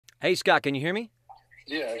Hey, Scott, can you hear me?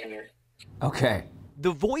 Yeah, I can hear. Okay.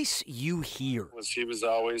 The voice you hear He was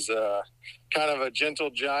always kind of a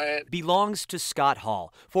gentle giant. belongs to Scott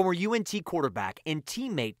Hall, former UNT quarterback and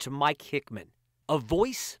teammate to Mike Hickmon. A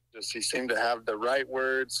voice He seemed to have the right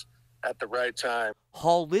words at the right time.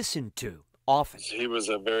 Hall listened to often. He was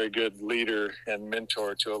a very good leader and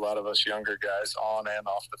mentor to a lot of us younger guys on and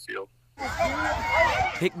off the field.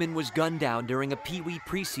 Hickmon was gunned down during a Pee Wee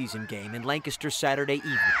preseason game in Lancaster Saturday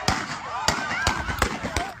evening.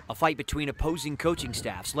 A fight between opposing coaching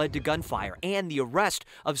staffs led to gunfire and the arrest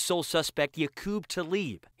of sole suspect Yaqub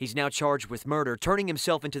Talib. He's now charged with murder, turning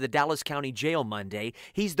himself into the Dallas County Jail Monday.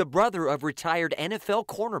 He's the brother of retired NFL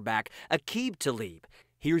cornerback Aqib Talib.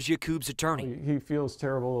 Here's Yaqub's attorney. He feels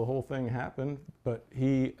terrible the whole thing happened, but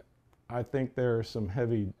I think there are some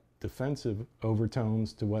heavy defensive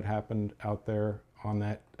overtones to what happened out there on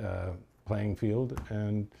that playing field,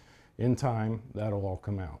 and in time, that'll all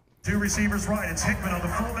come out. Two receivers right, it's Hickmon on the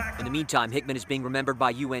fullback. In the meantime, Hickmon is being remembered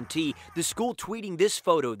by UNT, the school tweeting this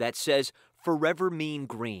photo that says, "Forever Mean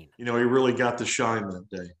Green." You know, he really got the shine that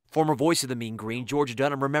day. Former voice of the Mean Green, George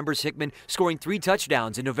Dunham, remembers Hickmon scoring 3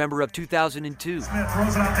 touchdowns in November of 2002. Smith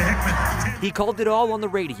throws it out to Hickmon. He called it all on the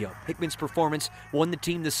radio. Hickmon's performance won the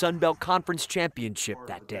team the Sun Belt Conference Championship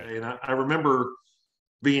that day. And I remember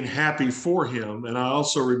being happy for him, and I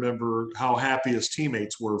also remember how happy his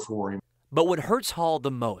teammates were for him. But what hurts Hall the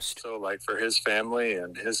most, So, like, for his family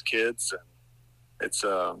and his kids, it's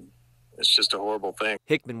just a horrible thing.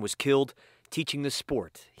 Hickmon was killed teaching the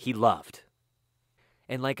sport he loved.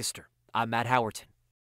 In Lancaster, I'm Matt Howerton.